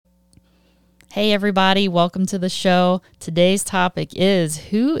Hey everybody, welcome to the show. Today's topic is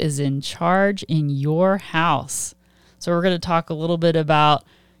who is in charge in your house? So we're going to talk a little bit about,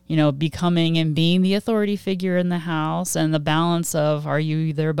 becoming and being the authority figure in the house and the balance of are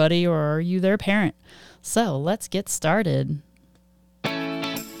you their buddy or are you their parent? So let's get started.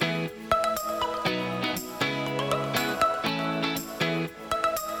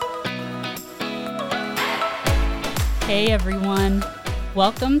 Hey everyone.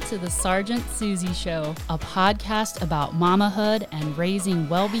 Welcome to the Sergeant Susie Show, a podcast about mamahood and raising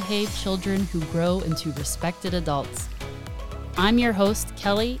well-behaved children who grow into respected adults. I'm your host,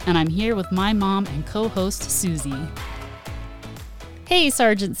 Kelly, and I'm here with my mom and co-host, Susie. Hey,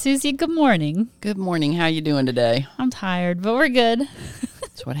 Sergeant Susie, good morning. Good morning. How you doing today? I'm tired, but we're good.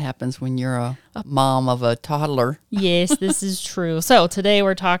 That's what happens when you're a mom of a toddler. Yes, this is true. So today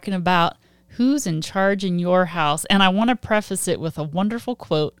we're talking about who's in charge in your house? And I want to preface it with a wonderful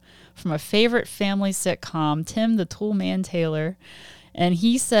quote from a favorite family sitcom, Tim the Toolman Taylor. And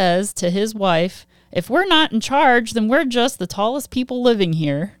he says to his wife, if we're not in charge, then we're just the tallest people living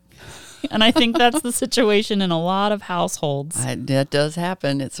here. And I think that's the situation in a lot of households. That does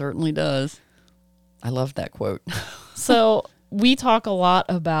happen. It certainly does. I love that quote. So we talk a lot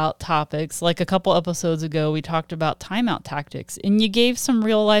about topics. Like a couple episodes ago, we talked about timeout tactics. And you gave some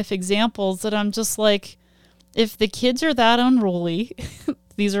real life examples that I'm just like, if the kids are that unruly,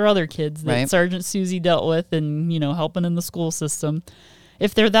 these are other kids that right. Sergeant Susie dealt with and, helping in the school system.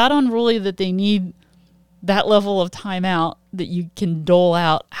 If they're that unruly that they need that level of timeout that you can dole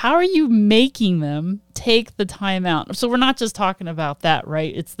out, how are you making them take the timeout? So we're not just talking about that,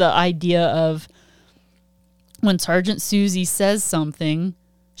 right? It's the idea of when Sergeant Susie says something,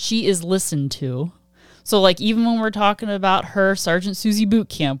 she is listened to. So like even when we're talking about her Sergeant Susie boot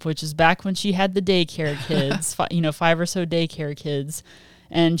camp, which is back when she had the daycare kids, 5 or so daycare kids,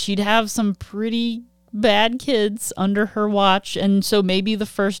 and she'd have some pretty bad kids under her watch. And so maybe the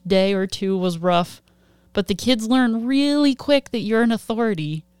first day or two was rough, but the kids learn really quick that you're an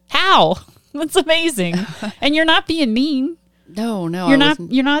authority. How? That's amazing. And you're not being mean. No,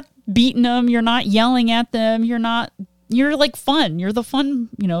 You're not beating them. You're not yelling at them. You're like fun. You're the fun,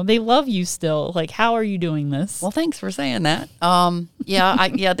 they love you still. Like, how are you doing this? Well, thanks for saying that.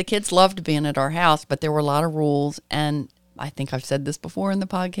 The kids loved being at our house, but there were a lot of rules. And I think I've said this before in the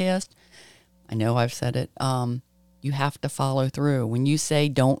podcast. I know I've said it. You have to follow through. When you say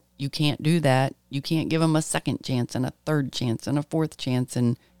you can't do that, you can't give them a second chance and a third chance and a fourth chance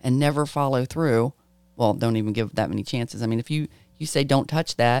and never follow through. Well, don't even give that many chances. I mean, if you say don't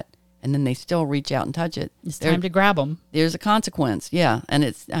touch that, and then they still reach out and touch it, it's time to grab them. There's a consequence, yeah, and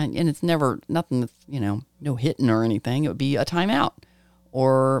it's never nothing that's no hitting or anything. It would be a timeout,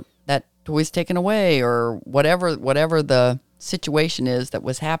 or that toy's taken away, or whatever the situation is that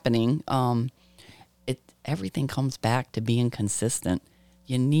was happening. Everything comes back to being consistent.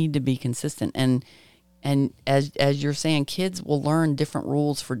 You need to be consistent, and as you're saying, kids will learn different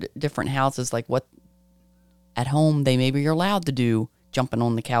rules for different houses, like what. At home, maybe you're allowed to do jumping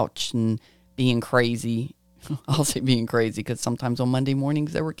on the couch and being crazy. I'll say being crazy because sometimes on Monday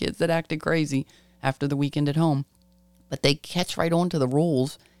mornings there were kids that acted crazy after the weekend at home. But they catch right on to the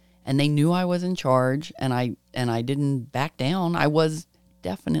rules, and they knew I was in charge, and I didn't back down. I was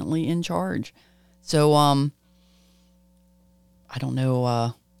definitely in charge. So I don't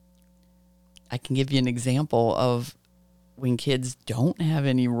know. I can give you an example of when kids don't have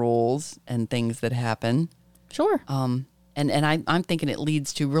any rules and things that happen. Sure. And I'm thinking it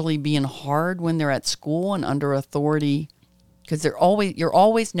leads to really being hard when they're at school and under authority, because you're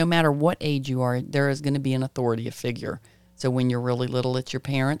always, no matter what age you are, there is going to be an authority figure. So when you're really little, it's your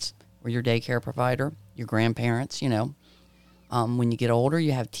parents or your daycare provider, your grandparents, when you get older,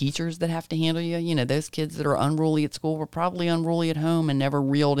 you have teachers that have to handle you. Those kids that are unruly at school were probably unruly at home and never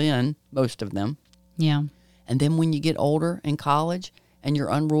reeled in, most of them. Yeah. And then when you get older in college, and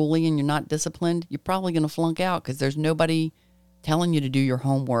you're unruly and you're not disciplined, you're probably going to flunk out because there's nobody telling you to do your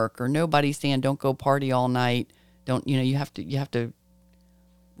homework, or nobody saying don't go party all night. You have to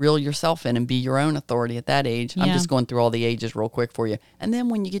reel yourself in and be your own authority at that age. Yeah. I'm just going through all the ages real quick for you. And then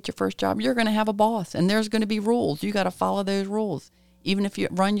when you get your first job, you're going to have a boss, and there's going to be rules. You got to follow those rules. Even if you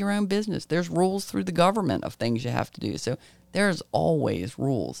run your own business, there's rules through the government of things you have to do. So there's always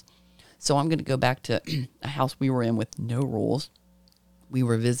rules. So I'm going to go back to a house we were in with no rules. We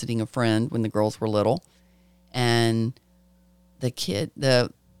were visiting a friend when the girls were little, and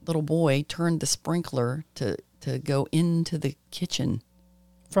the little boy turned the sprinkler to go into the kitchen.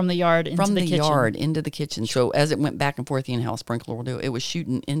 From the yard into the kitchen. Yard into the kitchen. So as it went back and forth, how a sprinkler will do, it was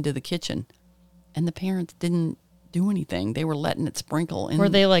shooting into the kitchen. And the parents didn't do anything. They were letting it sprinkle. And Were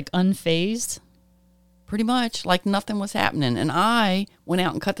they like unfazed? pretty much like nothing was happening. And I went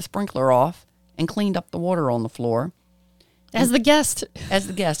out and cut the sprinkler off and cleaned up the water on the floor. As the guest. As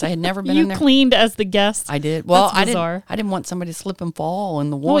the guest, I had never been You in there. cleaned as the guest. I did. Well, That's bizarre. I didn't want somebody to slip and fall in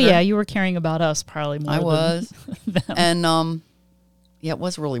the Oh water. yeah, you were caring about us probably more. I than was. them. And yeah, it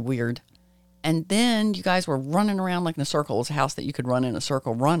was really weird. And then you guys were running around like in a circle. It was a house that you could run in a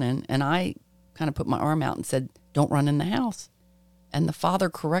circle running. And I kind of put my arm out and said, "Don't run in the house." And the father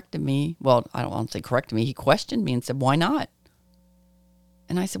corrected me. Well, I don't want to say corrected me. He questioned me and said, "Why not?"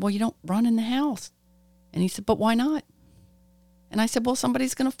 And I said, "Well, you don't run in the house." And he said, "But why not?" And I said, "Well,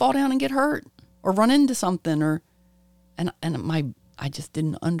 somebody's going to fall down and get hurt or run into something I just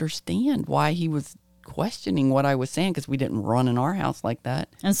didn't understand why he was questioning what I was saying, because we didn't run in our house like that.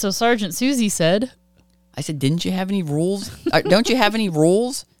 And so Sergeant Susie said, I said, "Didn't you have any rules? Don't you have any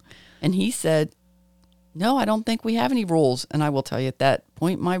rules?" And he said, "No, I don't think we have any rules." And I will tell you, at that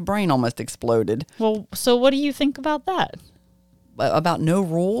point, my brain almost exploded. well, so what do you think about that? About no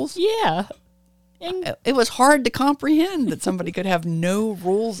rules? Yeah. And, It was hard to comprehend that somebody could have no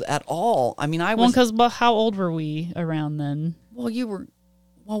rules at all. I mean, because how old were we around then? we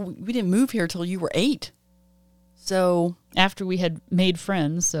didn't move here till you were 8. So After we had made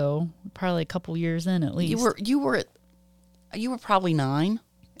friends, so probably a couple years in at least. you were probably 9.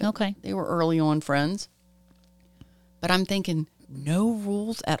 Okay. They were early on friends. But I'm thinking, no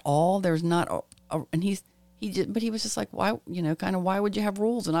rules at all. There's not and but he was just like, why, why would you have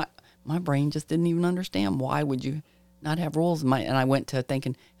rules? And my brain just didn't even understand, why would you not have rules? And I went to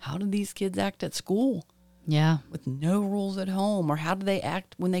thinking, how do these kids act at school Yeah. with no rules at home? Or how do they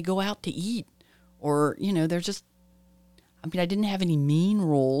act when they go out to eat? Or, they're just, I didn't have any mean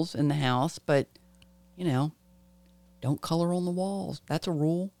rules in the house, but, don't color on the walls. That's a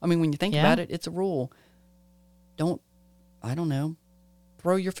rule. When you think Yeah. about it, it's a rule. Don't, I don't know,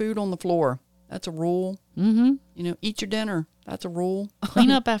 throw your food on the floor. That's a rule. Mm-hmm. Eat your dinner. That's a rule.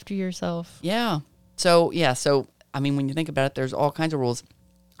 Clean up after yourself. Yeah. So when you think about it, there's all kinds of rules.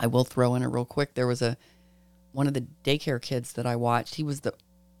 I will throw in it real quick. There was one of the daycare kids that I watched. He was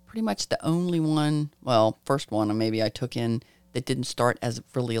pretty much the only one, first one maybe I took in that didn't start as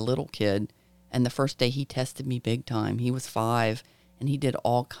really a little kid. And the first day he tested me big time. He was 5 and he did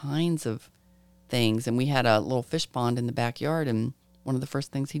all kinds of things. And we had a little fish pond in the backyard, and one of the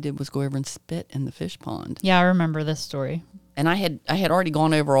first things he did was go over and spit in the fish pond. Yeah, I remember this story. And I had already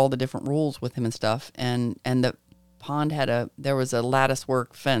gone over all the different rules with him and stuff. And the pond there was a lattice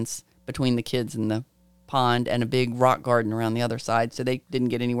work fence between the kids and the pond, and a big rock garden around the other side, so they didn't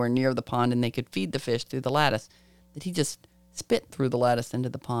get anywhere near the pond, and they could feed the fish through the lattice. That he just spit through the lattice into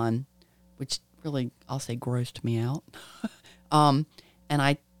the pond, which really, I'll say, grossed me out. And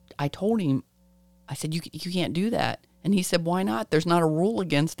I told him, I said, you can't do that. And he said, "Why not? There's not a rule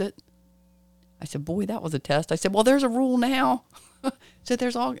against it." I said, "Boy, that was a test." I said, "Well, there's a rule now." So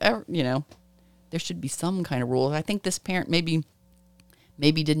there's there should be some kind of rule. I think this parent maybe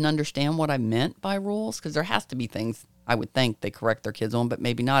didn't understand what I meant by rules, because there has to be things I would think they correct their kids on, but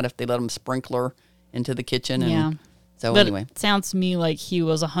maybe not if they let them sprinkler into the kitchen. And Yeah. So But anyway, it sounds to me like he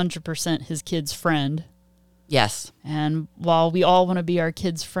was 100% his kid's friend. yes. And while we all want to be our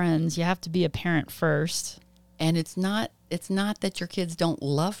kids' friends, you have to be a parent first. And it's not that your kids don't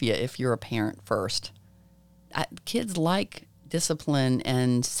love you if you're a parent first. Kids like discipline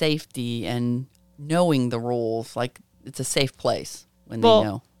and safety and knowing the rules. Like, it's a safe place when they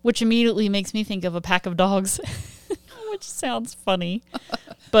know. Which immediately makes me think of a pack of dogs, which sounds funny.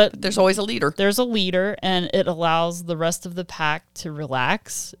 But There's always a leader. there's a leader, and it allows the rest of the pack to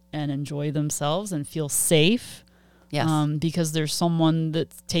relax and enjoy themselves and feel safe. Yes, Because there's someone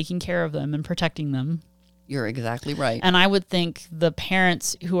that's taking care of them and protecting them. you're exactly right. And I would think the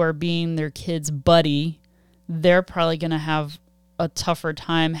parents who are being their kid's buddy, they're probably going to have a tougher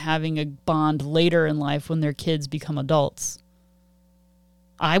time having a bond later in life when their kids become adults.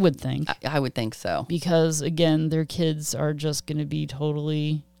 I would think. I would think so. Because, again, their kids are just going to be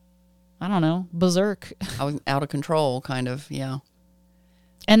totally, I don't know, berserk. I was out of control, kind of, yeah.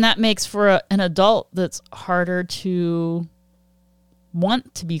 And that makes for an adult that's harder to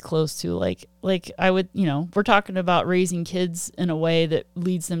want to be close to. Like I would, we're talking about raising kids in a way that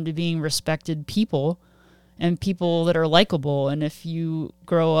leads them to being respected people and people that are likable. And if you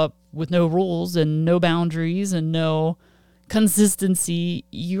grow up with no rules and no boundaries and no consistency,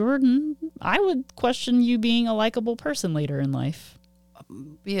 I would question you being a likable person later in life.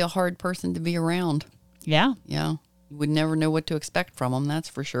 Be a hard person to be around. Yeah. Yeah. You would never know what to expect from them, that's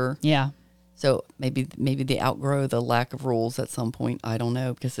for sure. Yeah. So maybe they outgrow the lack of rules at some point. I don't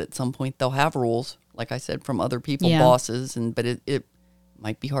know, because at some point they'll have rules like I said, from other people, Yeah. bosses, but it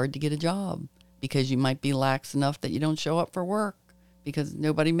might be hard to get a job because you might be lax enough that you don't show up for work because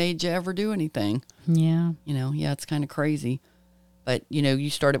nobody made you ever do anything. Yeah. Yeah, it's kind of crazy. But, you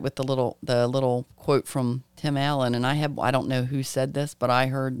started with the little quote from Tim Allen, and I don't know who said this, but I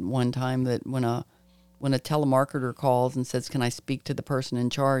heard one time that when a telemarketer calls and says, "Can I speak to the person in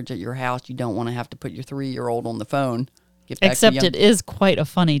charge at your house?" You don't want to have to put your 3-year-old on the phone. Except it is quite a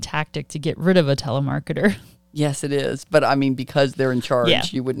funny tactic to get rid of a telemarketer. Yes, it is. But I mean, because they're in charge, Yeah.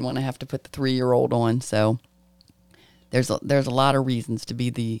 you wouldn't want to have to put the 3-year-old on. So there's a lot of reasons to be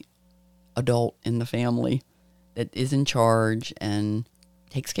the adult in the family that is in charge and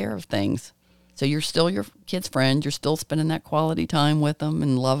takes care of things. So you're still your kid's friend. You're still spending that quality time with them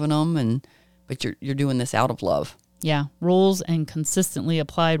and loving them, but you're doing this out of love. Yeah. Rules and consistently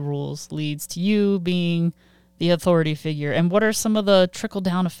applied rules leads to you being the authority figure. And what are some of the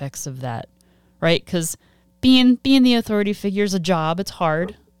trickle-down effects of that, right? Because being the authority figure is a job. It's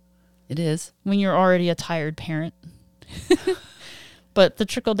hard It is. when you're already a tired parent. But the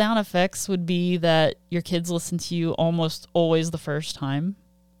trickle-down effects would be that your kids listen to you almost always the first time.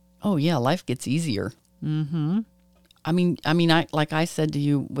 Oh yeah, life gets easier. Mm-hmm. I mean, like I said to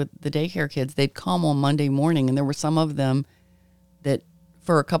you with the daycare kids, they'd come on Monday morning, and there were some of them that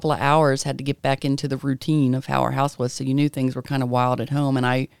for a couple of hours had to get back into the routine of how our house was. So you knew things were kind of wild at home. And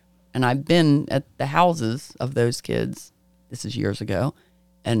I've been at the houses of those kids. This is years ago,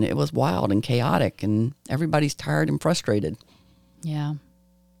 and it was wild and chaotic, and everybody's tired and frustrated. Yeah.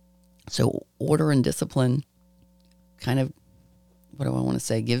 So order and discipline kind of, what do I want to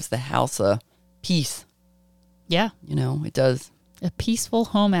say, gives the house a peace. Yeah. It does. A peaceful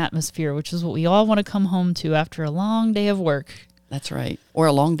home atmosphere, which is what we all want to come home to after a long day of work. That's right. Or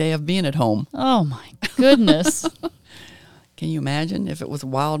a long day of being at home. Oh, my goodness. Can you imagine if it was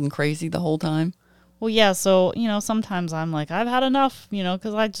wild and crazy the whole time? Well, yeah. So, sometimes I'm like, I've had enough,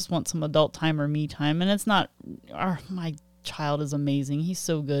 because I just want some adult time or me time. And it's not, my child is amazing. He's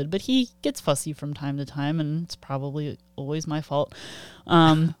so good. But he gets fussy from time to time. And it's probably always my fault.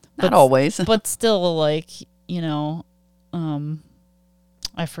 Not always. But still, like,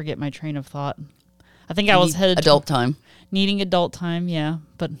 I forget my train of thought. I think I was headed adult time. Needing adult time, yeah.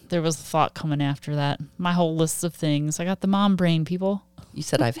 But there was a thought coming after that. My whole list of things. I got the mom brain, people. You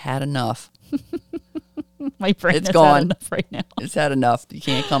said I've had enough. My brain It's has gone. had enough right now. It's had enough. You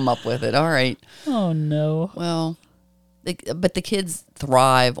can't come up with it. All right. Oh, no. Well, but the kids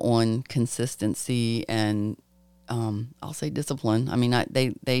thrive on consistency and I'll say discipline. I mean, are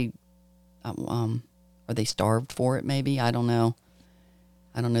they starved for it? Maybe, I don't know.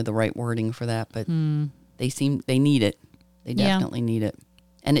 I don't know the right wording for that, but they need it. They definitely need it,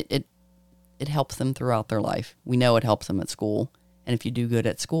 and it helps them throughout their life. We know it helps them at school, and if you do good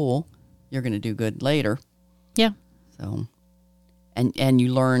at school, you're going to do good later. Yeah. So, and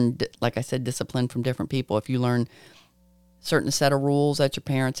you learn, like I said, discipline from different people. If you learn certain set of rules at your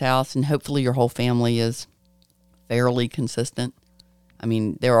parents' house, and hopefully your whole family is fairly consistent. I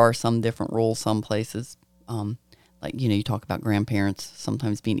mean, there are some different rules some places. Like, you talk about grandparents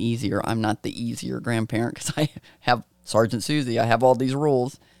sometimes being easier. I'm not the easier grandparent because I have Sergeant Susie. I have all these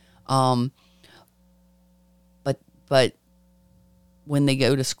rules. But when they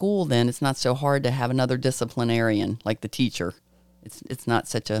go to school, then it's not so hard to have another disciplinarian like the teacher. It's not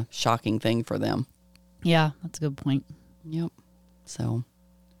such a shocking thing for them. Yeah, that's a good point. Yep. So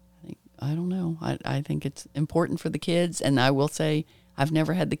I don't know. I think it's important for the kids. And I will say I've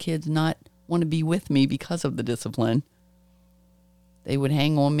never had the kids not want to be with me because of the discipline. They would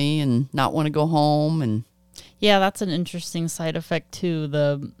hang on me and not want to go home. And yeah, that's an interesting side effect too,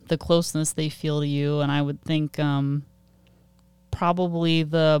 the closeness they feel to you. And I would think probably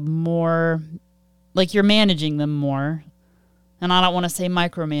the more, like, you're managing them more. And I don't want to say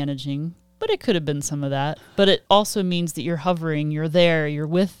micromanaging, but it could have been some of that. But it also means that you're hovering, you're there, you're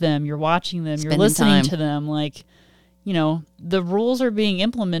with them, you're watching them, you're listening to them. Like, the rules are being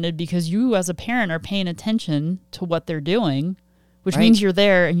implemented because you as a parent are paying attention to what they're doing, which means you're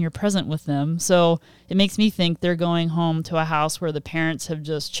there and you're present with them. So it makes me think they're going home to a house where the parents have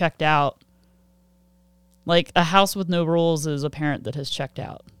just checked out. Like, a house with no rules is a parent that has checked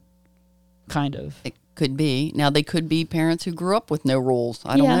out, kind of. it could be. Now, they could be parents who grew up with no rules.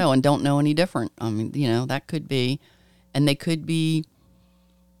 I don't know and don't know any different. I mean, that could be. And they could be,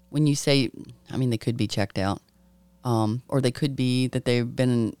 when you say, they could be checked out. Or they could be that they've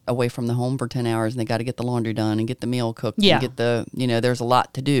been away from the home for 10 hours and they got to get the laundry done and get the meal cooked and get there's a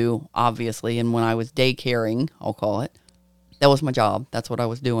lot to do, obviously. And when I was daycaring, I'll call it, that was my job. That's what I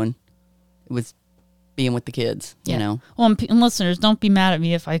was doing. It was being with the kids, you know. Well, and listeners, don't be mad at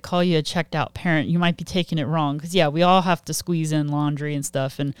me if I call you a checked out parent. You might be taking it wrong because, we all have to squeeze in laundry and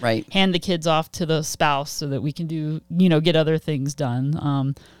stuff and hand the kids off to the spouse so that we can do, get other things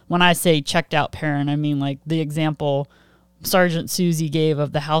done. When I say checked out parent, I mean like the example Sergeant Susie gave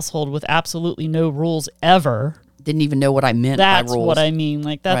of the household with absolutely no rules ever. Didn't even know what I meant by rules. That's what I mean.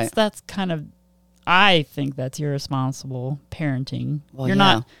 Like that's kind of, I think that's irresponsible parenting. Well,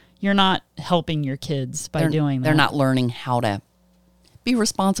 You're not helping your kids by doing that. They're not learning how to be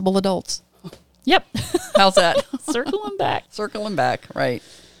responsible adults. Yep. How's that? Circling back. Circling back, right.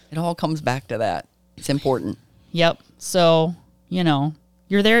 It all comes back to that. It's important. Yep. So,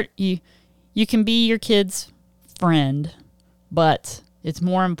 you're there. You can be your kid's friend, but it's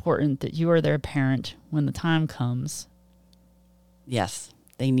more important that you are their parent when the time comes. Yes.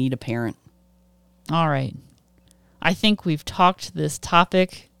 They need a parent. All right. I think we've talked this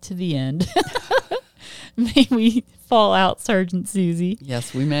topic to the end. May we fall out, Sergeant Susie.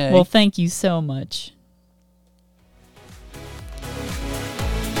 Yes, we may. Well, thank you so much.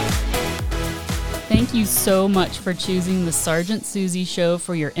 Thank you so much for choosing the Sergeant Susie Show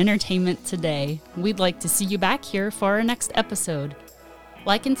for your entertainment today. We'd like to see you back here for our next episode.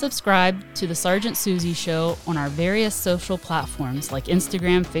 Like and subscribe to the Sergeant Susie Show on our various social platforms like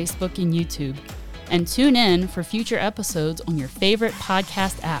Instagram, Facebook, and YouTube. And tune in for future episodes on your favorite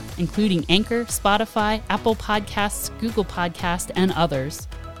podcast app, including Anchor, Spotify, Apple Podcasts, Google Podcasts, and others.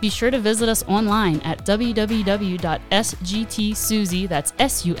 Be sure to visit us online at www.sgtsusie, that's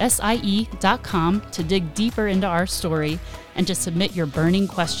SUSIE.com, to dig deeper into our story and to submit your burning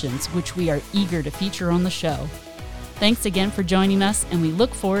questions, which we are eager to feature on the show. Thanks again for joining us, and we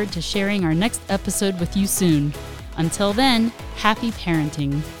look forward to sharing our next episode with you soon. Until then, happy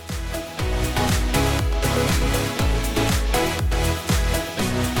parenting.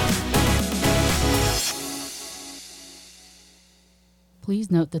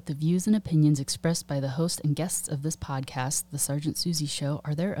 Please note that the views and opinions expressed by the host and guests of this podcast, The Sergeant Susie Show,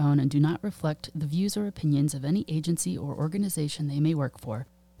 are their own and do not reflect the views or opinions of any agency or organization they may work for.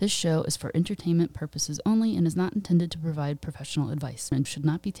 This show is for entertainment purposes only and is not intended to provide professional advice and should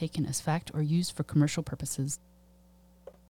not be taken as fact or used for commercial purposes.